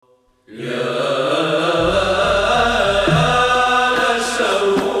بسم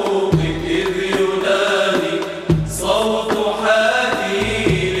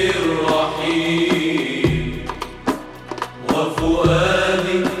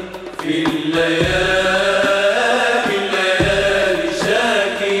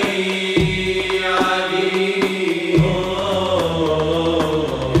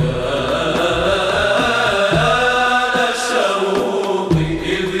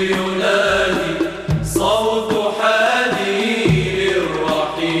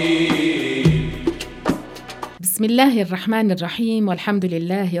الله الرحمن الرحيم، والحمد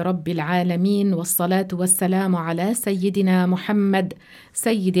لله رب العالمين، والصلاة والسلام على سيدنا محمد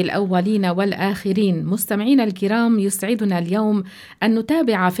سيد الأولين والآخرين. مستمعينا الكرام، يسعدنا اليوم أن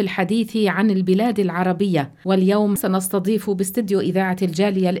نتابع في الحديث عن البلاد العربية، واليوم سنستضيف باستديو إذاعة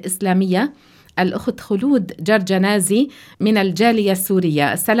الجالية الإسلامية الأخت خلود جرجنازي من الجالية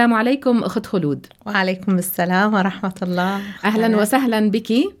السورية. السلام عليكم أخت خلود. وعليكم السلام ورحمة الله. أهلا وسهلا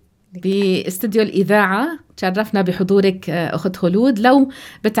بك باستديو الإذاعة، تشرفنا بحضورك أخت خلود. لو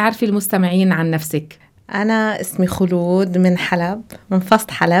بتعرفي المستمعين عن نفسك. أنا اسمي خلود من حلب، من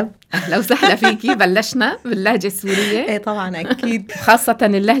فصل حلب. أهلا وسهلا فيكي. بلشنا باللهجة السورية. إيه طبعا أكيد. خاصة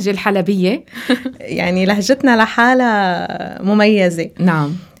اللهجة الحلبية. يعني لهجتنا لحالها مميزة.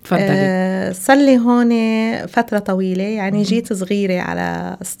 نعم تفضلي. صار لي هون فترة طويلة، يعني جيت صغيرة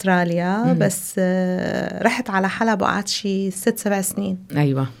على أستراليا، بس رحت على حلب وقعدت شي 6-7 سنين.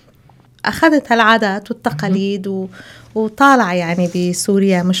 أيوة. أخذت العادات والتقاليد وطالع يعني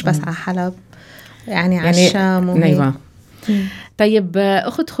بسوريا، مش بس على حلب، يعني على الشام أيوة. طيب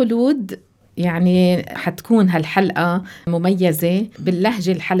أخت خلود، يعني حتكون هالحلقة مميزة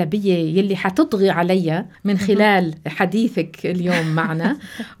باللهجة الحلبية يلي حتطغي عليها من خلال حديثك اليوم معنا،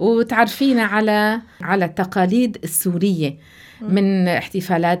 وتعرفينا على التقاليد السورية، من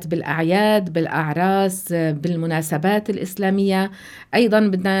احتفالات بالأعياد، بالأعراس، بالمناسبات الإسلامية. أيضا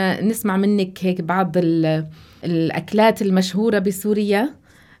بدنا نسمع منك هيك بعض الأكلات المشهورة بسوريا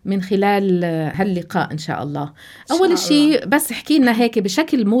من خلال هاللقاء إن شاء الله. أول شيء بس احكي لنا هيك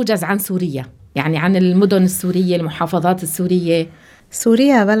بشكل موجز عن سوريا، يعني عن المدن السورية، المحافظات السورية.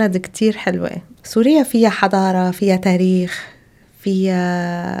 سوريا بلد كتير حلوة. سوريا فيها حضارة، فيها تاريخ،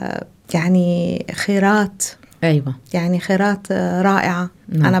 فيها يعني خيرات. أيوة. يعني خيرات رائعة.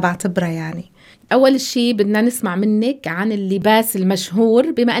 أنا بعتبرها. يعني أول شيء بدنا نسمع منك عن اللباس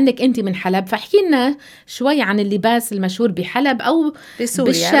المشهور، بما أنك أنت من حلب، فاحكي لنا شوي عن اللباس المشهور بحلب أو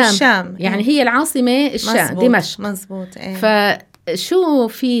بسوريا. بالشام. يعني هي العاصمة الشام، دمشق. مزبوط. فشو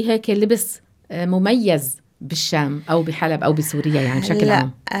في هيك لبس مميز بالشام أو بحلب أو بسوريا يعني بشكل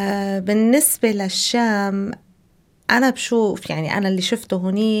عام؟ بالنسبة للشام أنا بشوف، يعني أنا اللي شفته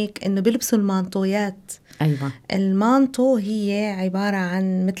هناك إنه بيلبسوا المانطويات. أيوة. المانتو هي عبارة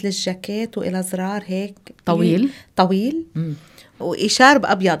عن مثل الجاكيت وإلى زرار هيك طويل وإشار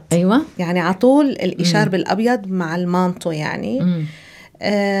بأبيض. أيوة. يعني عطول الإشار بالأبيض مع المانتو. يعني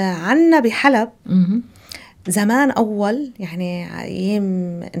عنا بحلب زمان أول، يعني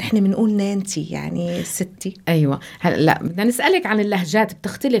أيام نحن بنقول نانتي، يعني ستي. أيوة. هلا بدنا نسألك عن اللهجات،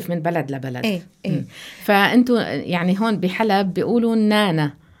 بتختلف من بلد لبلد. إيه. فأنتوا يعني هون بحلب بيقولوا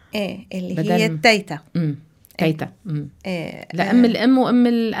نانا. اللي هي التيتا. تيتا. لأم الأم وأم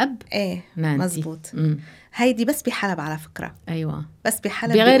الأب. نانتي. مزبوط. هيدي بس بحلب على فكرة. أيوة. بس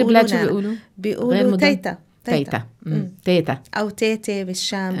بحلب. بغير بلاد بيقولوا تيتا. تيتا أو تيتي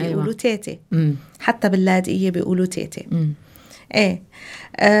بالشام. أيوة. بيقولوا تيتي. حتى باللاذقية بيقولوا تيتي.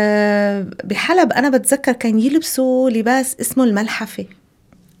 بحلب أنا بتذكر كان يلبسوا لباس اسمه الملحفة.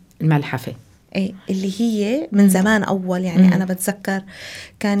 اللي هي من زمان أول، يعني أنا بتذكر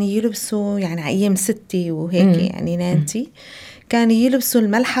كان يلبسوا، يعني أيام ستي وهيك، يعني نانتي كان يلبسوا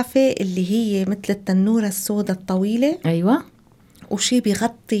الملحفة اللي هي مثل التنورة السوداء الطويلة. أيوة. وشي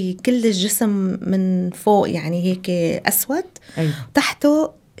بيغطي كل الجسم من فوق، يعني هيك أسود. أيوة.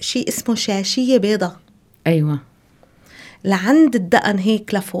 تحته شي اسمه شاشية بيضة. أيوة. لعند الدقن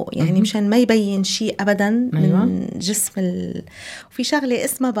هيك لفوق، يعني مشان ما يبين شيء أبدا. أيوة. من جسم وفي شغلة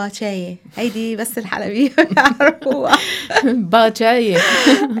اسمها باچاية، هيدي بس الحلبية بيعرفوها. باچاية.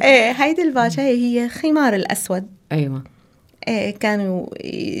 هيدي الباچاية هي خمار الأسود. أيوة. كانوا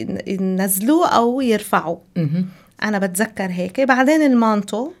ينزلوه أو يرفعوا. أنا بتذكر هيك. بعدين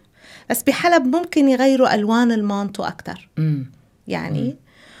المانتو، بس بحلب ممكن يغيروا ألوان المانتو أكتر. يعني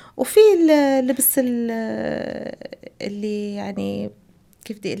وفي اللبس اللي يعني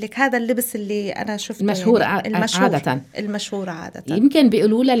كيف بدي أقول لك، هذا اللبس اللي أنا شفته المشهور يعني المشهور عادة. يمكن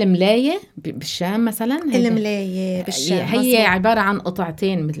بيقولوا له الملاية بالشام مثلا. الملاية بالشام هي عبارة عن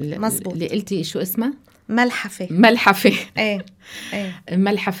قطعتين مزبوط. اللي قلتي شو اسمها؟ ملحفة. ايه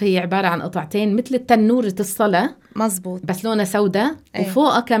الملحفة هي عبارة عن قطعتين مثل التنورة الصلاة، مزبوط، بس لونها سوداء.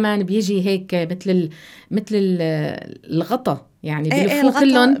 وفوقها كمان بيجي هيك مثل الغطا، يعني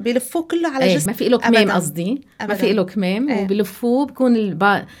بلفوه كله على جسم، ما في له كمام، قصدي ما في له كمام. وبلفوه بكون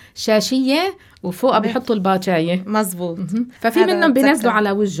شاشية، وفوقها بيحطوا الباجاية. مزبوط. ففي منهم بينزلوا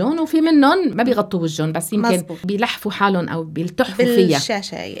على وجههم، وفي منهم ما بيغطوا وجههم، بس يمكن مزبوط. بيلحفوا حالهم أو بيلتحفوا فيها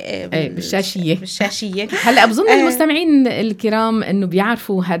بالشاشية. هلأ بظن المستمعين الكرام إنه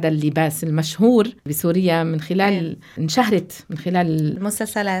بيعرفوا هذا اللباس المشهور بسوريا من خلال انشهرت من خلال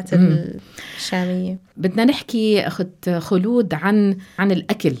المسلسلات الشامية. بدنا نحكي أخت خلود عن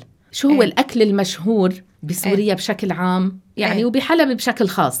الأكل. شو هو الأكل المشهور بسوريا بشكل عام يعني، وبحلب بشكل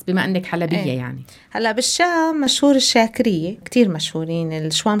خاص، بما أنك حلبية يعني؟ هلا بالشام مشهور الشاكرية، كتير مشهورين.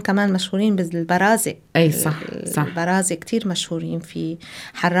 الشوام كمان مشهورين بالبرازة. صح. البرازة كتير مشهورين فيه.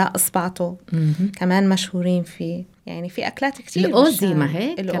 حراق إصبعته كمان مشهورين فيه. يعني في أكلات كتير. الأوزي، ما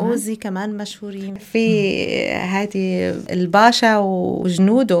هيك الأوزي كمان مشهورين في هذه الباشا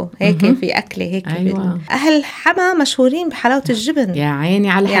وجنوده هيك. في أكله هيك. أيوة. أهل حما مشهورين بحلاوة الجبن. يا عيني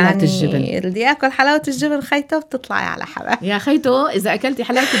على حلاوة الجبن. اللي بدي ياكل حلاوة الجبن خيته بتطلعي على حلا. يا خيته إذا أكلتي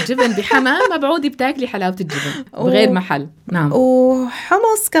حلاوة الجبن بحما ما بعودي بتاكلي حلاوة الجبن بغير محل. نعم.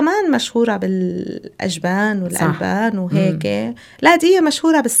 وحمص كمان مشهورة بالأجبان والألبان وهيك. لا دي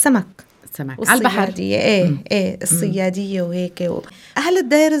مشهورة بالسمك على البحر. الصيادية وهيك. أهل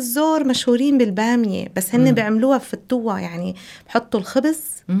الدير الزور مشهورين بالبامية، بس هن بيعملوها في التوة، يعني بحطوا الخبز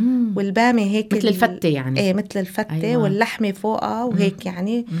والبامية هيك مثل الفتة يعني. مثل الفتة. أيوة. واللحمة فوقها وهيك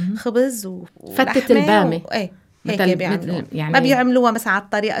يعني خبز فتة البامية. هيك بيعملوها. يعني ما بيعملوها مثلا على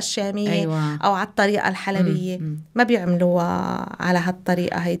الطريقة الشامية. أيوة. أو على الطريقة الحلبية. ما بيعملوها على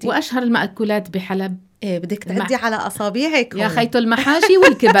هالطريقة هيدي. وأشهر المأكولات بحلب بدك تعدي على أصابعك يا خيتو المحاشي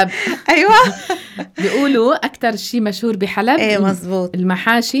والكباب. أيوة. بيقولوا أكتر شيء مشهور بحلب مزبوط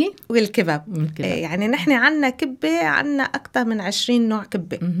المحاشي والكباب. يعني نحن عنا كبة، عنا أكتر من 20 نوع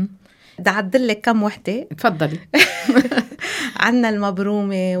كبة. بدي أعدلك كم وحدة. تفضلي. عنا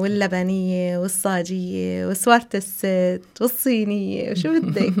المبرومة واللبنية والصاجية وسوارة الست والصينية وشو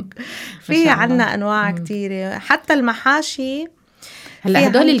بدك. في عنا أنواع كتيرة. حتى المحاشي. هلا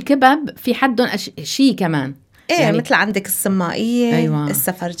هدول الكباب في حدهم شيء كمان. يعني مثل عندك السمائية. أيوة.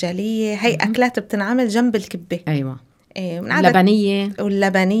 السفرجلية. هي أكلات بتنعمل جنب الكبة. أيوة. اللبنية.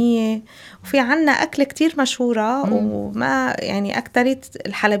 وفي عنا أكل كتير مشهورة وما يعني أكترية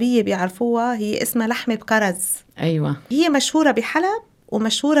الحلبية بيعرفوها. هي اسمها لحمة بكرز. أيوة. هي مشهورة بحلب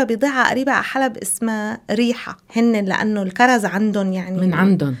ومشهورة بضيعة قريبة على حلب اسمها ريحة. هن لأنه الكرز عندهم يعني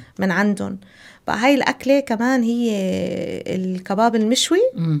من عندهم. بقى هاي الأكلة كمان هي الكباب المشوي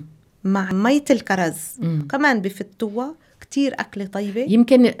مع مية الكرز. كمان بفتوها كتير أكلة طيبة.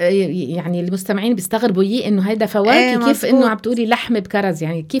 يمكن يعني المستمعين بيستغربوا إنه هيدا فواكه. كيف إنه عم تقولي لحمة بكرز،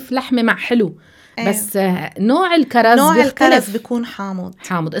 يعني كيف لحمة مع حلو. بس نوع الكرز بيكون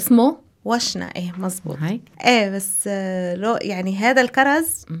حامض اسمه وشنا. مزبوط. بس لو يعني هذا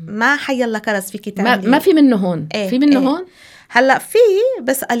الكرز ما حيلا كرز فيك تعملي. ما في منه هون. في منه هون. هلأ في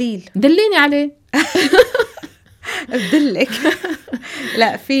بس قليل. دليني عليه. بدلك.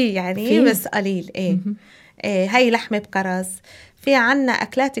 لا في يعني بس قليل. هاي لحمة بكرز. في عنا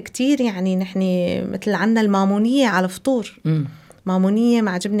أكلات كتير يعني نحن مثل عنا المامونية على الفطور. مامونية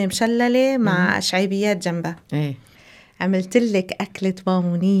مع جبنة مشللة مع شعيبيات جنبها. عملت لك أكلة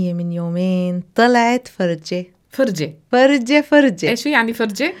مامونية من يومين طلعت فرجة. شو يعني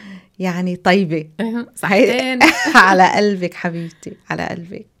فرجة؟ يعني طيبة. صحيح. على قلبك حبيبتي، على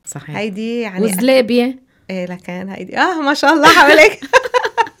قلبك. صحيح. هيدي يعني وزلابية. لكن هيدي ما شاء الله حواليك.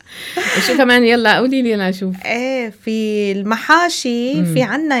 شو كمان؟ يلا قولي لي أنا أشوف. في المحاشي. في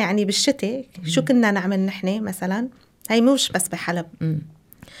عنا يعني بالشتاء شو كنا نعمل نحن مثلا. هاي مش بس بحلب.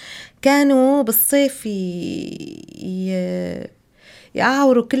 كانوا بالصيف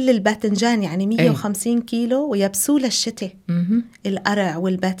يقعروا كل الباذنجان يعني 150 كيلو ويبسوا للشتاء. القرع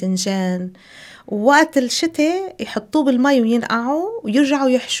والباذنجان. ووقت الشتاء يحطوه بالمي وينقعوا ويرجعوا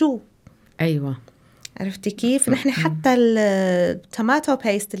يحشوه. أيوة. عرفتي كيف؟ نحن حتى التوماتو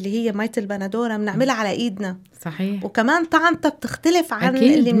بيست اللي هي مية البندورة بنعملها على إيدنا. صحيح. وكمان طعمتها بتختلف عن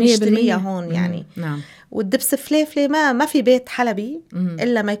اللي بنشتريها هون يعني. نعم. والدبس فليفلة ما في بيت حلبي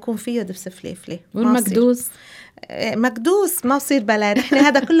إلا ما يكون فيه دبس فليفلة. والمكدوس ما بصير بلا. نحن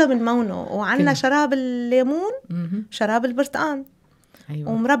هذا كله من مونه. وعنا شراب الليمون. شراب البرتقان.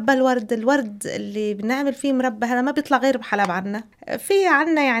 أيوة. ومربى الورد اللي بنعمل فيه مربى هذا ما بيطلع غير بحلب. في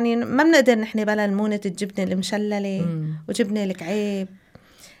عنا يعني ما بنقدر نحن بلا المونة الجبنة المشللة وجبنة الكعيب.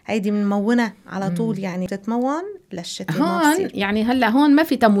 هيدي منمونة على طول يعني تتمون للشتاء. هون يعني هلا هون ما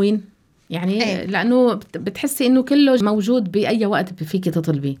في تموين يعني إيه؟ لأنه بتحسي إنه كله موجود بأي وقت فيك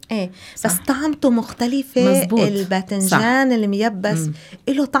تطلبيه. إيه بس طعمته مختلفة. مزبوط. الباذنجان الميبس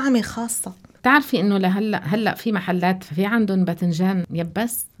له طعمة خاصة. تعرفي إنه هلأ في محلات في عندهم باذنجان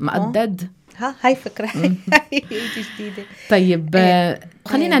يبس مقدد. هاي فكرة هاي جديدة. طيب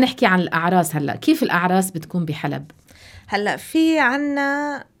خلينا نحكي عن الأعراس. هلأ كيف الأعراس بتكون بحلب؟ هلأ في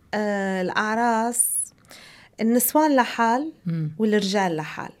عنا الأعراس النسوان لحال والرجال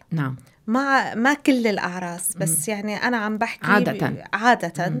لحال. نعم. ما كل الأعراس بس يعني أنا عم بحكي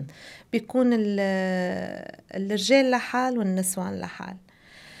عادة بيكون الرجال لحال والنسوان لحال.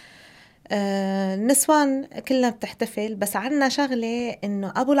 النسوان كلها بتحتفل بس عنا شغلة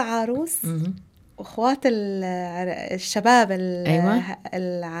إنه أبو العروس وأخوات الشباب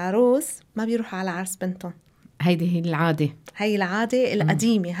العروس ما بيروحوا على عرس بنتهم. هيدي هي العادة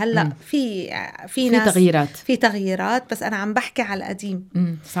القديمة. هلأ في ناس في تغييرات بس أنا عم بحكي على القديم.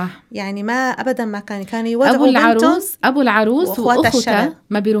 صح. يعني ما أبدا ما كان يودعوا أبو العروس وأخوته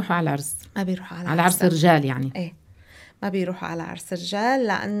ما بيروحوا على العرس. ما بيروحوا على عرس الرجال يعني. إيه ما بيروحوا على عرس الرجال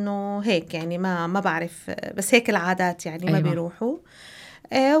لأنه هيك يعني ما بعرف بس هيك العادات يعني ما بيروحوا.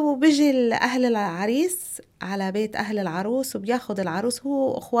 وبيجي أهل العريس على بيت أهل العروس وبياخد العروس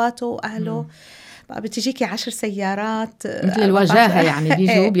هو وأخواته وأهله. بتجيكي 10 سيارات مثل الوجاهة يعني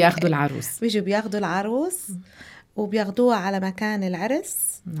بيجوا بياخدوا العروس. بيجوا بياخدوا العروس وبياخدوها على مكان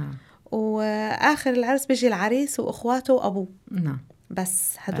العرس. نعم. وآخر العرس بيجي العريس وأخواته وأبوه. نعم.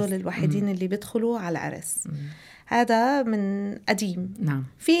 بس هدول الوحيدين اللي بيدخلوا على العرس. هذا من قديم. نعم.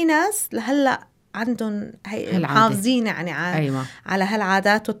 في ناس لهلأ عندهم محافظين يعني على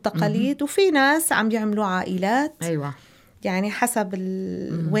هالعادات والتقاليد. وفي ناس عم يعملوا عائلات. يعني حسب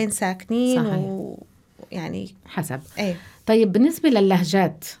وين ساكنين ويعني حسب. طيب بالنسبة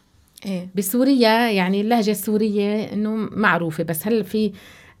للهجات بسوريا يعني اللهجة السورية إنه معروفة بس هل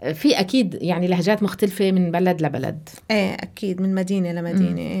في أكيد يعني لهجات مختلفة من بلد لبلد؟ أكيد من مدينة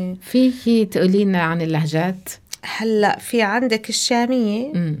لمدينة. فيكي تقولينا عن اللهجات؟ هلأ في عندك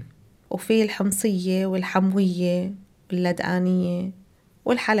الشامية وفي الحمصية والحموية واللدقانية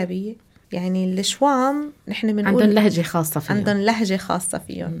والحلبية. يعني الشوام نحن بنقول عندهم لهجة خاصة فيهم. عندهم لهجة خاصة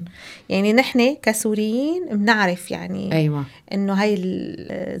فيهم. يعني نحن كسوريين بنعرف يعني إنه هاي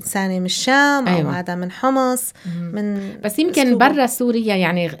الإنسانة من الشام أو هذا من حمص من بس يمكن برا سوريا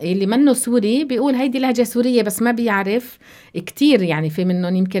يعني اللي منه سوري بيقول هيدي لهجة سورية بس ما بيعرف كتير يعني في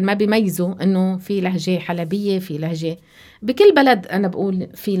منهم يمكن ما بيميزوا إنه في لهجة حلبية في لهجة بكل بلد. أنا بقول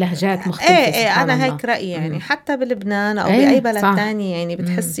في لهجات مختلفة. أنا هيك رأيي يعني حتى بلبنان أو بأي بلد تاني يعني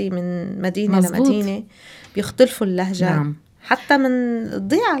بتحسي من مدينة لمدينة بيختلفوا اللهجات. نعم. حتى من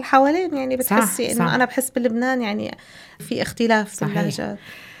الضيعة اللي حوالين يعني بتحسي إنه أنا بحس بلبنان يعني في اختلاف في اللهجات.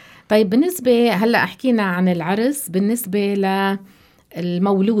 طيب بالنسبة هلأ حكينا عن العرس. بالنسبة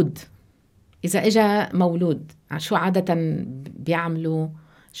للمولود إذا إجا مولود شو عادة بيعملوا؟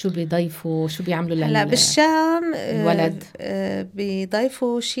 شو بيضيفوا؟ شو بيعملوا هلا بالشام الولد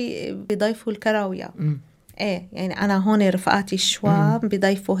بيضيفوا شيء بيضيفوا الكراوية. يعني أنا هون رفقاتي الشوام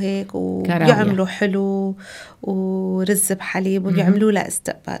بيضيفوا هيك وبيعملوا حلو ورز بحليب وبيعملوا له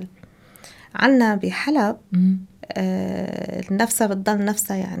استقبال. عنا بحلب نفسها بتضل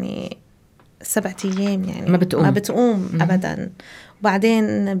نفسها يعني 7 أيام يعني ما بتقوم أبدا.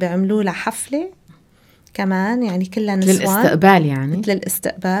 وبعدين بيعملوا لها حفلة كمان يعني كلها نسوان للاستقبال يعني مثل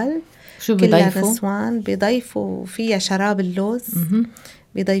الاستقبال. شو بيضيفوا؟ نسوان بيضيفوا فيها شراب اللوز.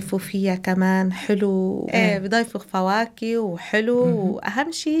 بيضيفوا فيها كمان حلو. بيضيفوا فواكه وحلو.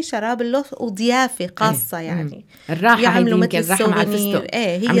 وأهم شيء شراب اللوز وضيافة خاصة يعني الراحة. يعملوا مثل السوفينير.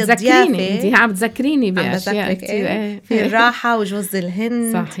 هي الضيافة. انتي عم تذكريني بأشياء كتير. في الراحة وجوز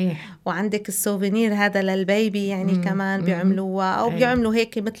الهند. صحيح. وعندك السوفينير هذا للبيبي يعني كمان بيعملوها أو بيعملوا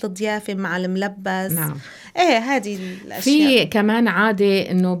هيك مثل ضيافة مع الملبس. نعم. هذه الأشياء. في كمان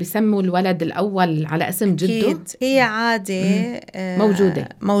عادة إنه بيسموا الولد الأول على اسم جده. هي عادة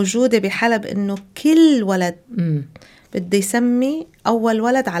موجودة بحلب إنه كل ولد بده يسمي أول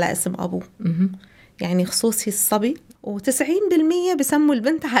ولد على اسم أبوه. يعني خصوصي الصبي. و90% بيسموا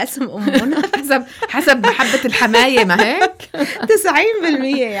البنت على اسم أمهم. حسب محبة الحماية ما هيك.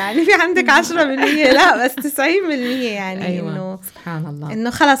 90% يعني في عندك 10% لا بس 90% يعني. إنه سبحان الله إنه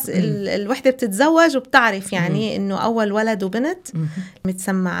خلاص الوحدة بتتزوج وبتعرف يعني إنه أول ولد وبنت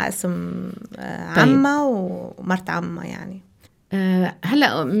متسمى على اسم عمة ومرت عمة يعني.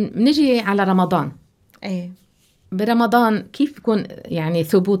 هلأ نجي على رمضان. برمضان كيف بيكون يعني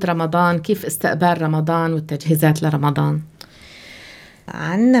ثبوت رمضان؟ كيف استقبال رمضان والتجهيزات لرمضان؟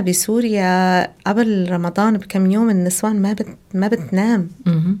 عنا بسوريا قبل رمضان بكم يوم النسوان ما بتنام.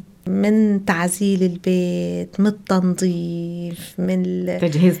 من تعزيل البيت، من التنظيف، من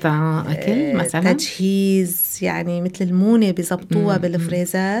تجهيز أكل مثلا، تجهيز يعني مثل المونة بيزبطوها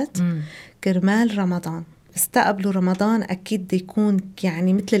بالفريزات كرمال رمضان. استقبلوا رمضان أكيد دي يكون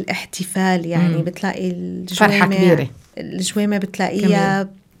يعني مثل الاحتفال، يعني بتلاقي فرحة كبيرة، الجوامع بتلاقيها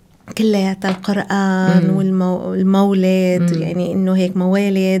كلياتها القرآن والمولد، يعني إنه هيك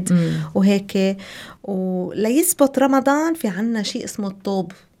موالد وهيك. وليثبت رمضان في عنا شيء اسمه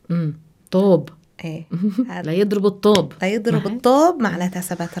الطوب. طوب، ايه لا يضرب الطوب، لا يضرب الطوب معناتها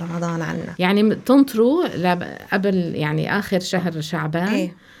ثبت رمضان عنا. يعني تنطروا قبل يعني آخر شهر شعبان،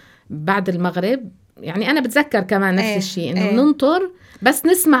 ايه بعد المغرب. يعني أنا بتذكر كمان نفس الشيء إنه ننطر بس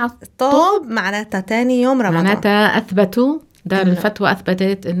نسمع الطوب معناتها تاني يوم رمضان، معناتها أثبتوا دار الفتوى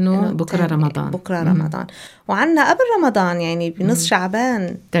أثبتت إنه بكرة رمضان. بكرة رمضان. وعنا قبل رمضان يعني بنص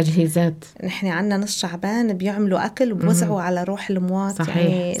شعبان تجهيزات. نحن عنا نص شعبان بيعملوا أكل وبوزعوا على روح الأموات. صحيح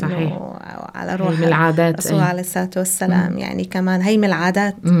يعني صحيح. على روح العادات الرسول عليه الصلاة والسلام. يعني كمان هي من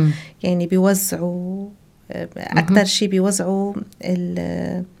العادات. يعني بيوزعوا أكتر شيء بيوزعوا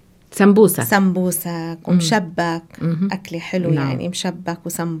سمبوسك ومشبك. أكل حلو. نعم. يعني مشبك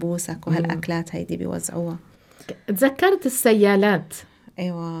وسمبوسك وهالأكلات هيدي بيوزعوها. تذكرت السيالات.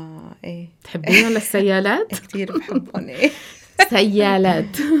 ايوه ايه تحبينهم للسيالات؟ كتير بحبهم. ايه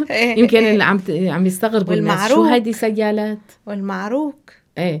سيالات. يمكن اللي عم يستغربوا الناس شو هيدي سيالات. والمعروك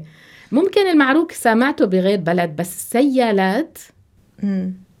ايه ممكن المعروك سمعته بغير بلد، بس السيالات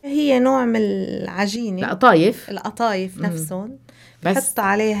هي نوع من العجينة، القطايف نفسهم بحط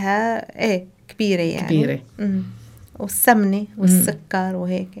عليها كبيرة يعني كبيرة. والسمنة والسكر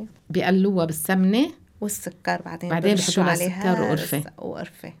وهيك بيقلوها بالسمنة والسكر، بعدين بيحطوا عليها سكر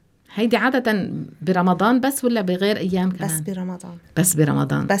وقرفة. هيدي عادة برمضان بس ولا بغير أيام كمان؟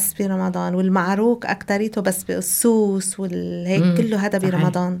 بس برمضان. والمعروك أكتريته بس بالسوس والهيك كله هذا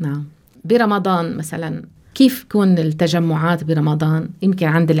برمضان. نعم. برمضان مثلا كيف يكون التجمعات برمضان؟ يمكن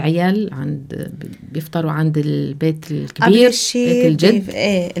عند العيال بيفطروا عند البيت الكبير، بيت الجد.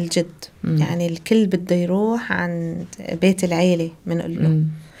 الجد. يعني الكل بده يروح عند بيت العيلة منقول له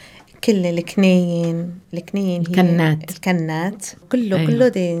كل الكنين الكنات كله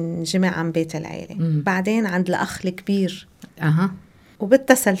دي نجمع عن بيت العيلة. بعدين عند الأخ الكبير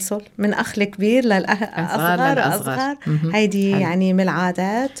وبالتسلسل من أخ الكبير للأصغر. هيدي يعني من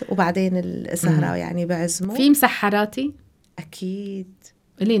العادات. وبعدين السهرة يعني بعزمه. في مسحراتي أكيد.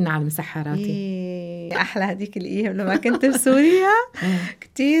 قلينا على المسحراتي. أحلى هديك الأيام لما كنت بسوريا.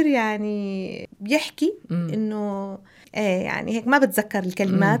 كتير يعني بيحكي إنه يعني هيك ما بتذكر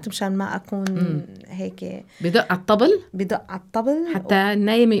الكلمات مشان ما أكون هيك. بدق على الطبل حتى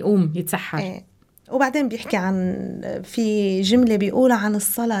النايم يقوم يتسحر. وبعدين بيحكي عن في جملة بيقولها عن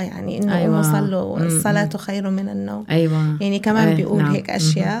الصلاة، يعني إنه قوموا صلوا الصلاة خير من النوم. يعني كمان بيقول هيك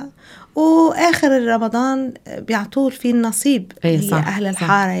أشياء. وآخر رمضان بيعطول فيه النصيب. هي أهل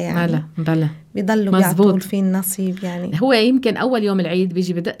الحارة يعني بلا بيضلوا بيعطول فيه النصيب. يعني هو يمكن أول يوم العيد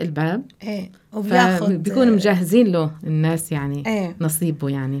بيجي بدق الباب وبياخد بيكونوا مجهزين له الناس يعني نصيبه،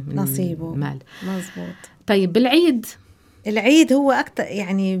 يعني من نصيبه المال. مزبوط. طيب العيد هو أكتر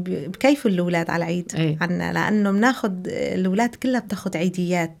يعني بكيفوا الأولاد على العيد عنا، لأنه بناخد الأولاد كلها بتاخد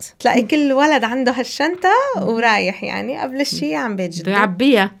عيديات. تلاقي كل ولد عنده هالشنطة ورايح يعني قبل الشيء عم بيت جده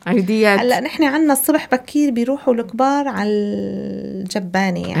يعبيها عيديات. هلا نحن عنا الصبح بكير بيروحوا الكبار على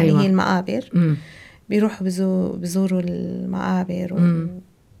الجبانة يعني هي المقابر. بيروحوا بيزوروا المقابر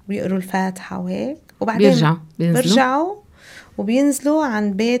ويقروا الفاتحة وهيك. وبعدين بيرجعوا وبينزلوا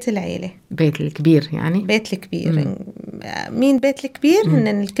عن بيت العيلة، بيت الكبير يعني بيت الكبير. مين بيت الكبير؟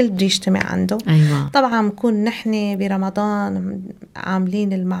 إن الكل بده يجتمع عنده. طبعا بكون نحن برمضان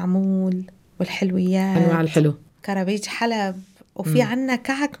عاملين المعمول والحلويات، أنواع الحلو، كرابيج حلب. وفي عنا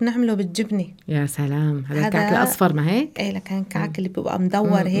كعك بنعمله بالجبنة. يا سلام. هذا الكعك الأصفر ما هيك؟ لكن كعك اللي بيبقى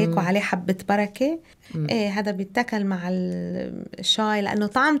مدور هيك وعليه حبة بركة. هذا بيتاكل مع الشاي لأنه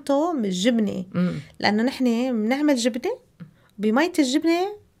طعمته من الجبنة. لأنه نحن بنعمل جبنة بمية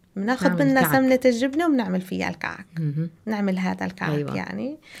الجبنة، بناخد منها سمنة الجبنة وبنعمل فيها الكعك. نعمل هذا الكعك.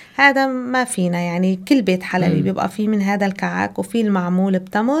 يعني هذا ما فينا، يعني كل بيت حلبي بيبقى فيه من هذا الكعك. وفي المعمول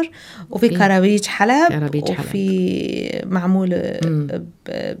بتمر وفي كرابيج حلب وفي معمول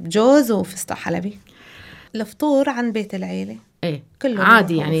بجوز وفستق حلبي. الفطور عن بيت العيلة كله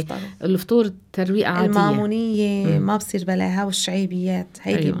عادي. يعني الفطور ترويقة عادية. المامونية ما بصير بلاها، والشعيبيات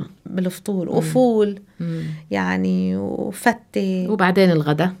هيدي بالفطور. وفول يعني وفتة. وبعدين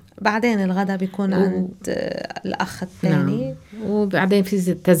الغداء. بيكون عند الأخ الثاني. وبعدين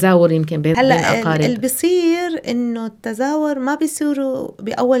في التزاور يمكن بين الأقارب. اللي بيصير إنه التزاور ما بيصيروا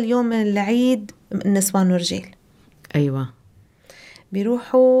بأول يوم العيد النسوان والرجال.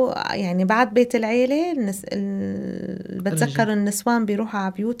 بيروحوا يعني بعد بيت العيلة بتذكر النسوان بيروحوا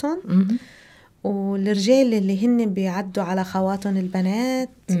على بيوتهم، والرجال اللي هن بيعدوا على خواتهم البنات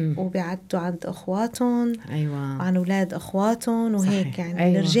وبيعدوا عند أخواتهم وعن أولاد أخواتهم وهيك.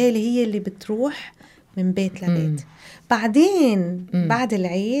 يعني الرجال هي اللي بتروح من بيت لبيت. بعدين بعد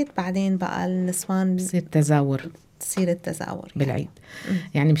العيد بعدين بقى النسوان تصير التزاور بالعيد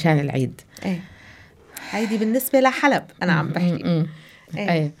يعني مشان العيد. هيدي بالنسبة لحلب أنا عم بحكي.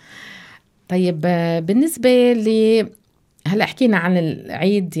 طيب بالنسبة هلا حكينا عن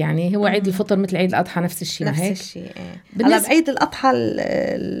العيد، يعني هو عيد الفطر مثل عيد الأضحى نفس الشيء. نفس الشيء. هلا بعيد الأضحى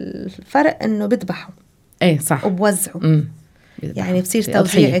الفرق إنه بذبحوا صح وبوزعوا، يعني بصير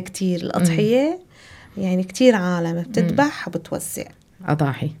توزيع كتير الأضحية. يعني كتير عالم بتذبح وبتوزع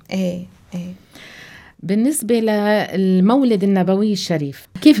أضاحي. بالنسبة للمولد النبوي الشريف،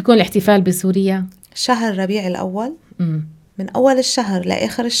 كيف يكون الاحتفال بسوريا؟ شهر ربيع الأول من أول الشهر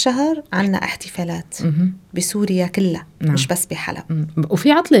لآخر الشهر عنا احتفالات بسوريا كلها. نعم. مش بس بحلب.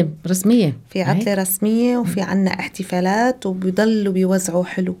 وفي عطلة رسمية، في عطلة رسمية وفي عنا احتفالات وبيضلوا بيوزعوا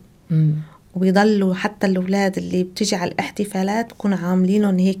حلو. وبيضلوا حتى الأولاد اللي بتجي على الاحتفالات بكونوا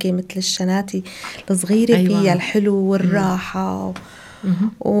عاملينهم هيك مثل الشناتي الصغيرة. فيها الحلو والراحة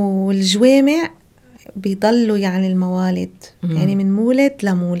والجوامع بيضلوا يعني الموالد. يعني من مولد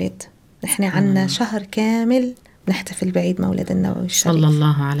لمولد نحن عنا شهر كامل نحتفل بعيد مولد النبوي الشريف صلى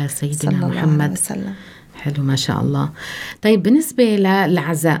الله على سيدنا محمد وسلم. حلو ما شاء الله. طيب بالنسبة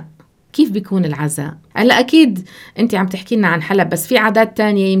للعزاء، كيف بيكون العزاء؟ هلا أكيد أنت عم تحكي لنا عن حلب، بس في عادات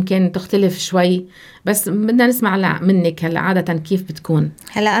تانية يمكن تختلف شوي، بس بدنا نسمع منك هلا عادة كيف بتكون.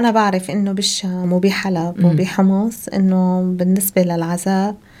 هلا أنا بعرف إنه بالشام وبحلب وبحمص إنه بالنسبة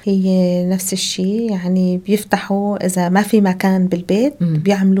للعزاء هي نفس الشيء. يعني بيفتحوا إذا ما في مكان بالبيت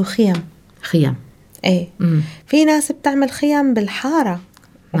بيعملوا خيام. في ناس بتعمل خيام بالحارة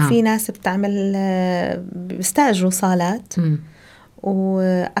وفي ناس بتعمل بيستأجروا صالات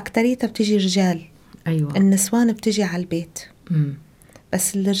وأكتريتها بتيجي رجال. النسوان بتيجي على البيت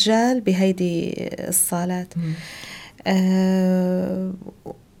بس الرجال بهيدي الصالات.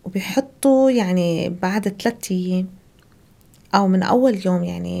 وبيحطوا يعني بعد 3 أيام أو من أول يوم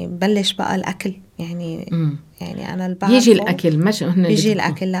يعني بلش بقى الأكل. يعني أنا اللي بعرفه يجي الأكل مش هن بيجي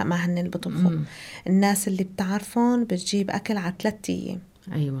الأكل، لا ما هن اللي بطبخوا. الناس اللي بتعرفون بتجيب أكل على 3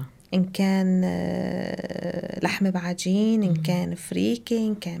 أيام. إن كان لحم بعجين، إن كان فريكة،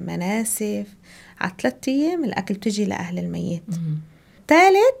 إن كان مناسف. على 3 أيام الأكل بتجي لأهل الميت.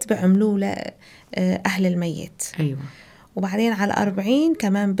 ثالث بعملوه لأهل الميت. وبعدين على 40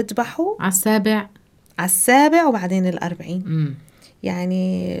 كمان بذبحوا على السابع وبعدين 40.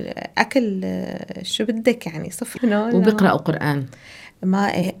 يعني أكل شو بدك يعني صفر. وبقرأوا قرآن. ما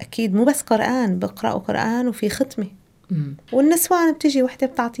أكيد مو بس قرآن، بقرأوا قرآن وفي ختمة. والنسوان بتجي وحدة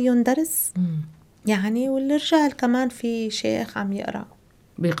بتعطيهم درس يعني، والرجال كمان في شيخ عم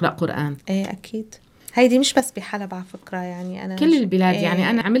بيقرأ قرآن. أكيد. هيدي مش بس بحلب على فكرة، يعني أنا كل البلاد. يعني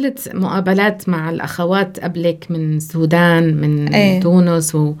أنا عملت مقابلات مع الأخوات قبلك من السودان من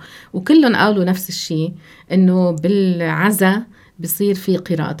تونس وكلهم قالوا نفس الشيء، إنه بالعزاء بصير في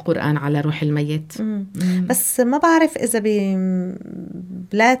قراءة قرآن على روح الميت. بس ما بعرف إذا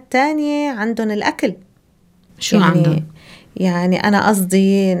ببلاد تانية عندهم الأكل شو يعني عندهم. يعني أنا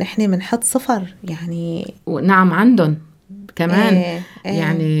قصدي نحن منحط صفر يعني. نعم عندهم كمان.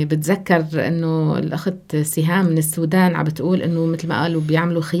 يعني بتذكر إنه الأخت سهام من السودان عم بتقول إنه مثل ما قالوا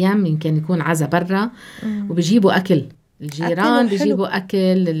بيعملوا خيام، يمكن يكون عزا برا وبيجيبوا أكل. الجيران بيجيبوا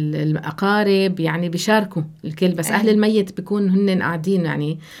أكل، الأقارب يعني بيشاركوا الكل. بس أهل الميت بيكون هن قاعدين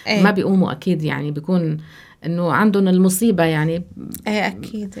يعني ما بيقوموا أكيد. يعني بيكون إنه عندهم المصيبة يعني.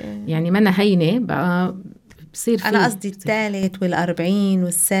 أكيد. يعني منا هينة بقى بصير فيه. أنا قصدي 3 وال40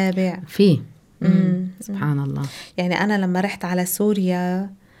 والسابع فيه. سبحان الله. يعني أنا لما رحت على سوريا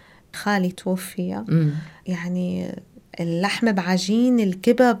خالي توفي. يعني اللحم بعجين،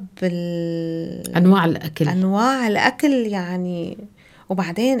 الكبب، أنواع الأكل يعني.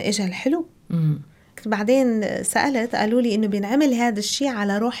 وبعدين إجا الحلو. بعدين سألت قالوا لي إنه بينعمل هذا الشيء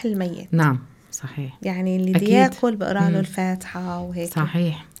على روح الميت. نعم صحيح. يعني اللي دي ياكل بقرأ له الفاتحة وهيك.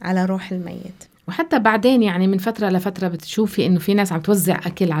 صحيح. على روح الميت. وحتى بعدين يعني من فترة لفترة بتشوفي إنه في ناس عم توزع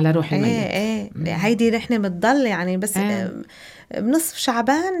أكل على روح الميت. هيدي نحن بتضل يعني بس بنصف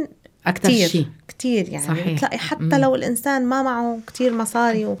شعبان أكتر كتير يعني. صحيح. بتلاقي حتى لو الإنسان ما معه كتير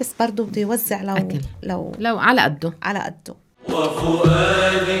مصاري بس برضو بده يوزع لو على قده.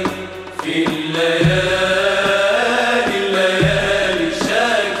 وفؤادي في الليالي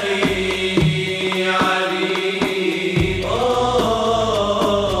شاكي علي.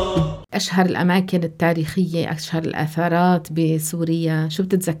 أشهر الأماكن التاريخية، أشهر الآثارات بسوريا، شو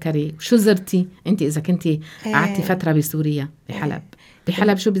بتتذكري؟ شو زرتي أنت إذا كنتي قعدتي فترة بسوريا بحلب؟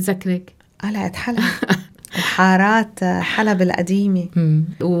 بحلب شو بتذكرك؟ قلعة حلب وحارات حلب القديمة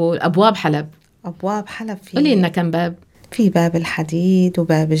وأبواب حلب. أبواب حلب قولي لنا كم باب؟ في باب الحديد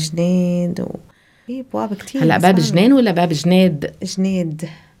وباب جنيد وفي أبواب كتير. هلأ باب جنين ولا باب جنيد؟ جنيد.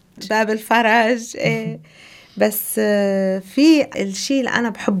 باب الفرج. بس في الشيء اللي أنا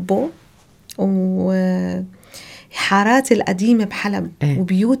بحبه وحارات القديمة بحلب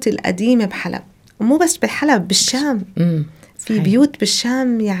وبيوت القديمة بحلب، ومو بس بحلب، بالشام. في بيوت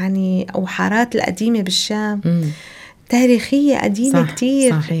بالشام يعني، أو حارات القديمة بالشام تاريخية قديمة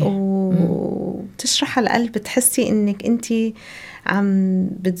كتير، وبتشرح القلب، تحسي إنك أنتي عم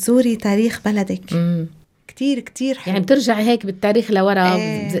بتزوري تاريخ بلدك. كتير كتير حلو. يعني بترجعي هيك بالتاريخ لورا،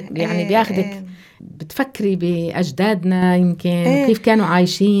 يعني بياخدك بتفكري بأجدادنا يمكن كيف كانوا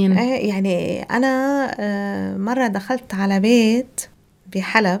عايشين. يعني أنا مرة دخلت على بيت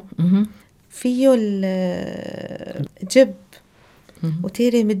بحلب فيه الجب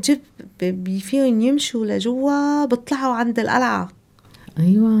وتيري متجب، فيهم يمشوا لجوا بيطلعوا عند القلعة.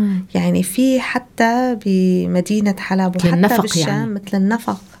 أيوة، يعني في حتى بمدينة حلب وحتى بالشام يعني. مثل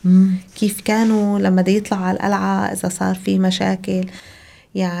النفق. كيف كانوا لما دي يطلعوا على القلعة إذا صار في مشاكل.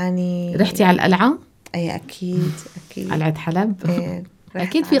 يعني رحتي على القلعة؟ أي أكيد قلعة حلب.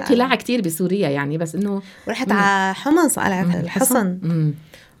 أكيد في قلاع كتير بسوريا يعني، بس إنه ورحت على حمص، قلعة الحصن.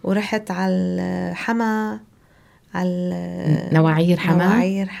 ورحت على الحما، على نواعير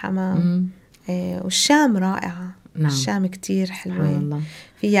حما. والشام رائعة. نعم. الشام كتير حلوة،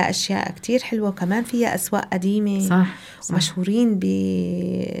 فيها أشياء كتير حلوة، وكمان فيها أسواق قديمة. صح. ومشهورين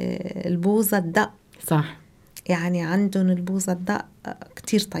بالبوظة الدق. صح. يعني عندهم البوظة الدق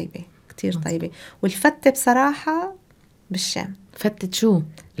كتير طيبة، كتير طيبة. والفتة بصراحة بالشام. فتة شو؟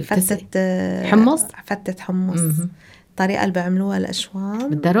 فتة حمص. فتة حمص. الطريقة اللي بعملوها الأشوام.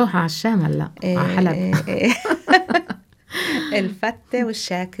 بدي أروح على الشام هلأ. على حلب. الفتة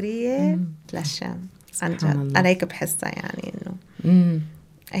والشاكرية للشام عن جد. أنا هيك بحسها يعني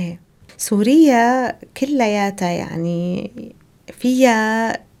إنه سوريا كلياتها يعني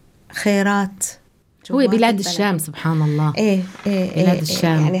فيها خيرات. هو بلاد الشام سبحان الله. بلاد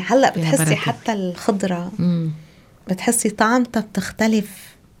الشام يعني هلأ بتحسي حتى الخضرة بتحسي طعمتها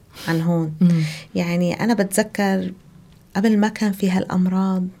بتختلف عن هون. يعني أنا بتذكر قبل ما كان فيها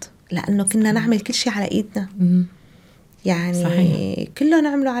الأمراض، لأنه كنا نعمل كل شيء على إيدنا. يعني صحيح. كله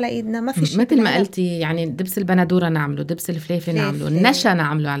نعمله على إيدنا، ما في شيء مثل ما قلتي. يعني دبس البندورة نعمله، دبس الفليفة نعمله، النشا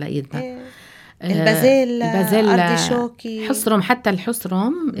نعمله على إيدنا. البازيل أردشوكي، حصرم، حتى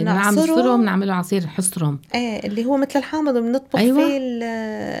الحصرم نعصره، نعمله عصير حصرم. اللي هو مثل الحامض بنطبخ فيه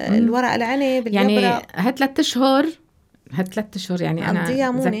الورق العنب باليبرة. يعني هاد 3 أشهر يعني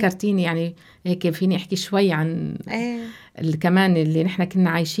أنا ذكرتيني يعني هيك فيني أحكي شوي عن كمان اللي نحن كنا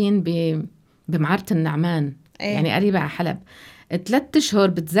عايشين بمعرة النعمان. يعني قريبة على حلب. 3 أشهر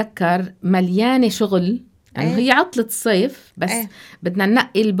بتذكر مليانة شغل. يعني هي عطلة الصيف بس. بدنا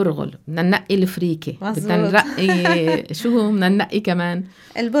ننقي البرغل، بدنا ننقي الفريكة، بدنا ننقي شو بدنا ننقي كمان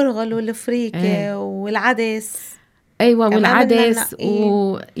البرغل والفريكة والعدس. أيوة، والعدس.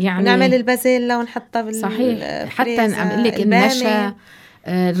 ويعني نعمل البازيلا ونحطها صحيح. حتى نعمل لك النشا،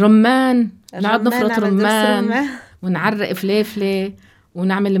 الرمان، نقعد نفرط رمان ونعرق فليفلة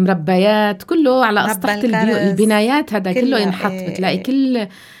ونعمل مربيات، كله على أسطح البنايات. هذا كله ينحط. بتلاقي كل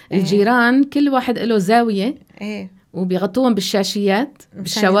الجيران كل واحد له زاوية وبيغطوهم بالشاشيات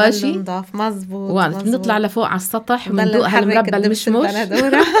بالشواشي. مزبوط. نطلع لفوق على السطح وندوق هالمربى المشمش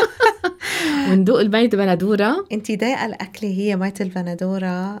وندوق المية البندورة. انتي ضايقة الأكلة هي مية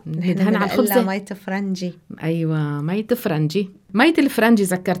البندورة. ندهن على الخبزة مية فرنجي. أيوة، مية فرنجي. مية الفرنجي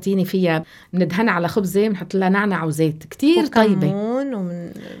ذكرتيني فيها. ندهن على خبزة بنحط لها نعناع وزيت. كتير طيبة.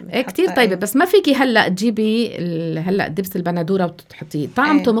 كتير طيبة. بس ما فيكي هلأ تجيبي هلأ دبس البندورة وتحطيه.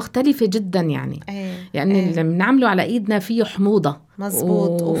 طعمته مختلفة جدا يعني. يعني اللي بنعمله على إيدنا فيه حموضة.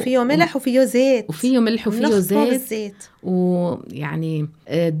 مزبوط. وفيه ملح وفيه زيت. وفيه ملح وفيه زيت. ويعني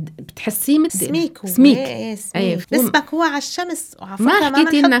بتحسيه مثل سميك. بسمك هو على الشمس. ما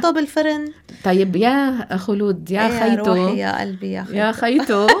بنحطه بالفرن. طيب يا خلود، يا خيتو، يا قلبي، يا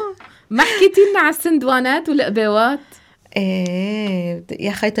خيتو ما حكيتي لنا على السندوانات والقباوات؟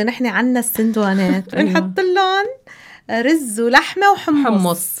 يا خيتو، نحن عنا السندوانات بنحط لهم رز ولحمة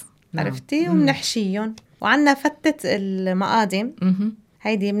وحمص. عرفتي؟ ومنحشيهم. وعنا فتة المقادم.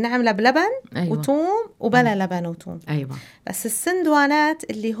 هيدي بنعملها بلبن وتوم وبلا لبن وتوم. أيوة. بس السندوانات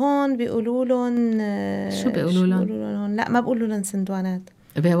اللي هون بيقولوا لهم شو بيقولوا لهم؟ لا، ما بيقولوا لهم سندوانات.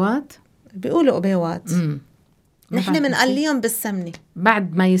 قباوات. بيقولوا قباوات. نحن بنقليهم بالسمنة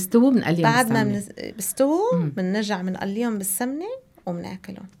بعد ما يستووا بنقليهم بعد بالسمنة. ما بيستووا بنرجع بنقليهم بالسمنة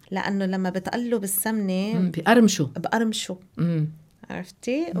وبناكلهم، لأنه لما بتقلوا بالسمنة بقرمشوا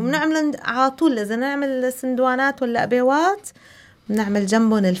عرفتي. وبنعمل على طول إذا نعمل سندوانات ولا أبيوات بنعمل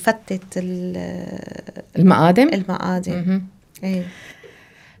جنبهم الفتة المقادم. ايه.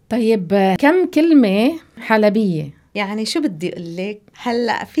 طيب كم كلمة حلبية؟ يعني شو بدي أقول لك،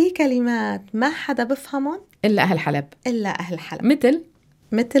 هلأ في كلمات ما حدا بفهمهم إلا أهل حلب.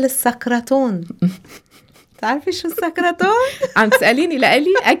 مثل السكرتون. تعرفي شو السكرتون؟ عم تسأليني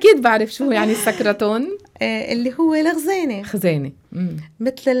لألي؟ أكيد بعرف شو يعني السكرتون. اللي هو الخزينة.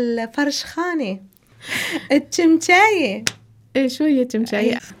 مثل الفرشخانة. التمشاية. إيه شو هي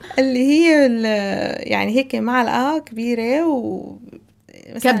التمشاية؟ اللي هي يعني هيك معلقة كبيرة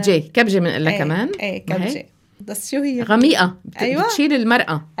كبجة من إلا كمان. كبجة. بس شو هي؟ غميقة. بتشيل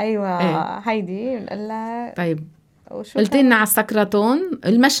المرأة. أيوة. هيدي بنقلها. طيب قلتي لنا على السكرتون.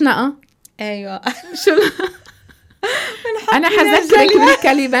 المشنقة. أيوة. شو أنا حذكرك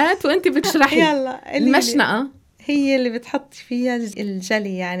بالكلمات وأنت بتشرحي. يلا. المشنقة هي اللي بتحطي فيها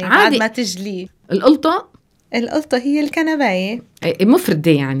الجلي يعني بعد ما تجليه. القلطة هي الكنباية.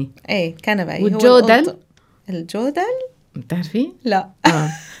 مفردة يعني. كنباية. والجودل. الجودل بتعرفي؟ لا.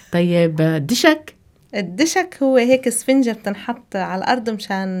 طيب الدشك هو هيك اسفنجة بتنحط على الأرض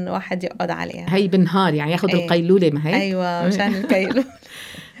مشان واحد يقعد عليها. هي بالنهار يعني ياخد القيلولة ما هيك. أيوة مشان القيلولة.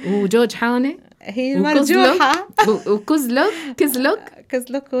 وجوج حانة هي المرجوحة.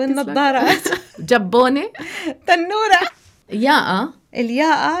 كزلك والنظارات. جبونة. تنورة.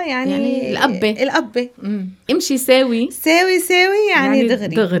 الياقة يعني الأبة. امشي ساوي يعني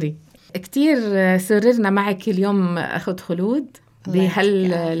دغري. كتير سررنا معك اليوم أخت خلود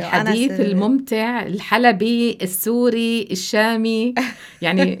بهالحديث الممتع الحلبي السوري الشامي.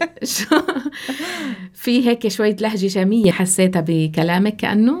 يعني في هيك شوية لهجة شامية حسيتها بكلامك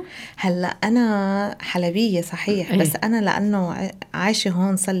كأنه. هلأ أنا حلبية صحيح. بس أنا لأنه عايشة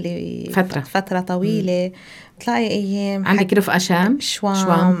هون صار لي فترة طويلة. تلاقي أيام عندك رفقة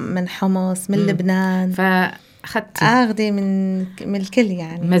شوام من حمص من لبنان. أخذي من الكل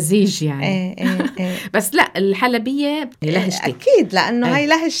يعني مزيج يعني. بس لا الحلبية لهجتك. أكيد لأنه هاي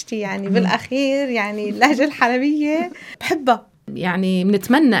لهجتي يعني. بالأخير يعني اللهجة الحلبية بحبها. يعني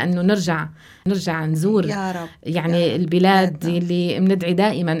بنتمنى أنه نرجع نزور يا رب. يعني يا رب. البلاد اللي بندعي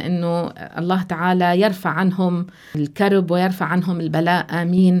دائما أنه الله تعالى يرفع عنهم الكرب ويرفع عنهم البلاء.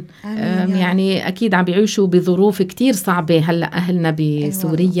 آمين. يعني أكيد عم بيعيشوا بظروف كتير صعبة هلأ أهلنا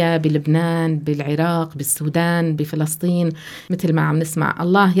بسوريا بلبنان بالعراق بالسودان بفلسطين مثل ما عم نسمع.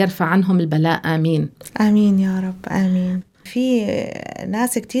 الله يرفع عنهم البلاء. آمين. آمين يا رب. آمين. في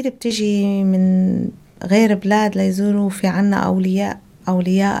ناس كتير بتجي من غير بلاد ليزوروا. في عنا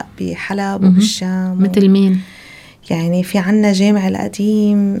أولياء بحلب وبالشام. مثل مين؟ يعني في عنا جامع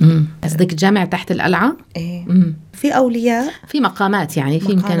القديم. قصدك جامع تحت القلعة؟ في أولياء في مقامات يعني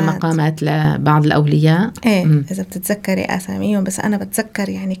في يمكن مقامات لبعض الأولياء. إذا بتتذكري أساميهم. بس أنا بتذكر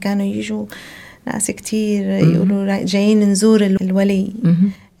يعني كانوا يجوا ناس كتير يقولوا جايين نزور الولي.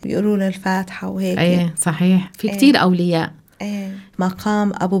 بيقولوا له الفاتحة وهيك. صحيح. في كتير أولياء.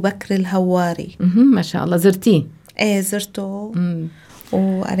 مقام أبو بكر الهواري. ما شاء الله. زرتيه؟ زرته.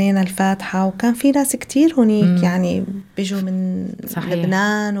 وقرينا الفاتحة. وكان في ناس كتير هناك يعني بيجوا من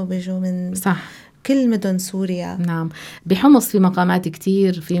لبنان وبيجوا من كل مدن سوريا. نعم. بحمص في مقامات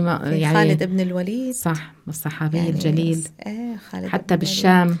كتير. في يعني خالد ابن الوليد. صح. الصحابي يعني الجليل. خالد حتى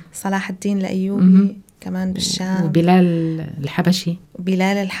بالشام صلاح الدين الأيوبي كمان بالشام. وبلال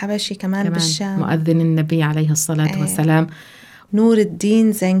الحبشي كمان بالشام. مؤذن النبي عليه الصلاة والسلام. نور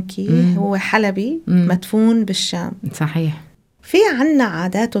الدين زنكي هو حلبي مدفون بالشام. صحيح. في عنا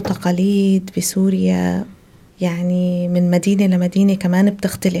عادات وتقاليد بسوريا يعني من مدينة لمدينة كمان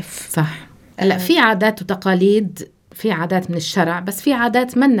بتختلف. صح. لا في عادات وتقاليد. في عادات من الشرع بس في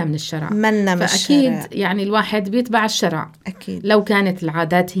عادات منا من الشرع. فأكيد يعني الواحد بيتبع الشرع. أكيد. لو كانت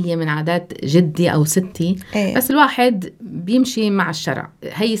العادات هي من عادات جدي أو ستي. بس الواحد بيمشي مع الشرع.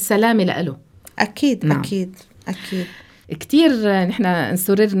 هي السلامة لأله. أكيد. نعم. أكيد. كتير نحن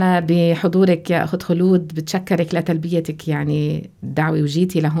سررنا بحضورك يا أخت خلود. بتشكرك لتلبيتك يعني الدعوة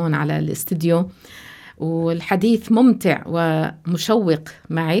وجيتي لهون على الاستوديو. والحديث ممتع ومشوق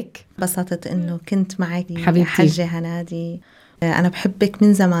معك. بسطت إنه كنت معك حبيبتي حاجة هنادي. أنا بحبك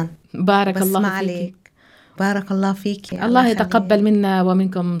من زمان. بارك الله فيك. بارك الله فيك. الله يتقبل منا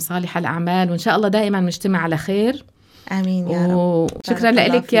ومنكم صالح الأعمال وإن شاء الله دائما نجتمع على خير. آمين يا رب. شكرا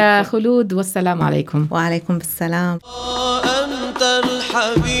لك يا خلود والسلام عليكم. وعليكم السلام. أنت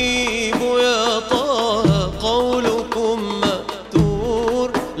الحبيب يا طه قولكم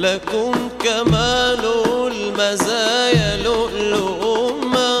مأثور لكم كمال المزاج.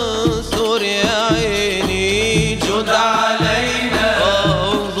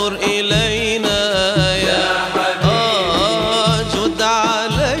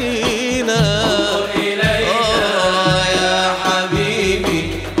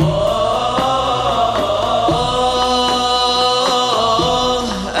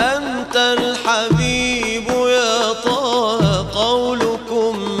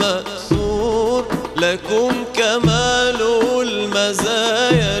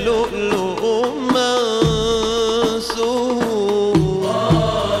 مزايا لؤلؤ منثور.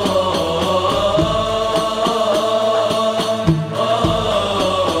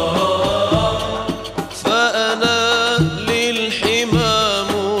 فأنا للحمى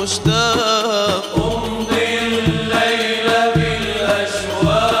مشتاق أمضي الليل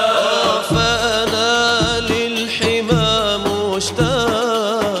بالأشواق. فأنا للحمى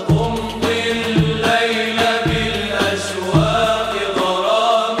مشتاق أمضي الليل بالأشواق.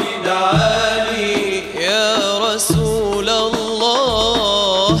 غرامي دعاني يا رسول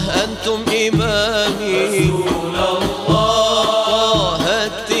الله أنتم إمامي. رسول الله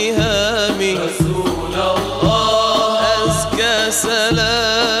اتهامي. رسول الله أزكى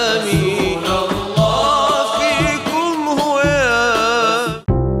سلامي. رسول الله فيكم هو.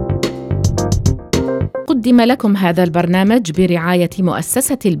 قدم لكم هذا البرنامج برعاية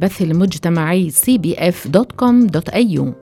مؤسسة البث المجتمعي cbf.com.au.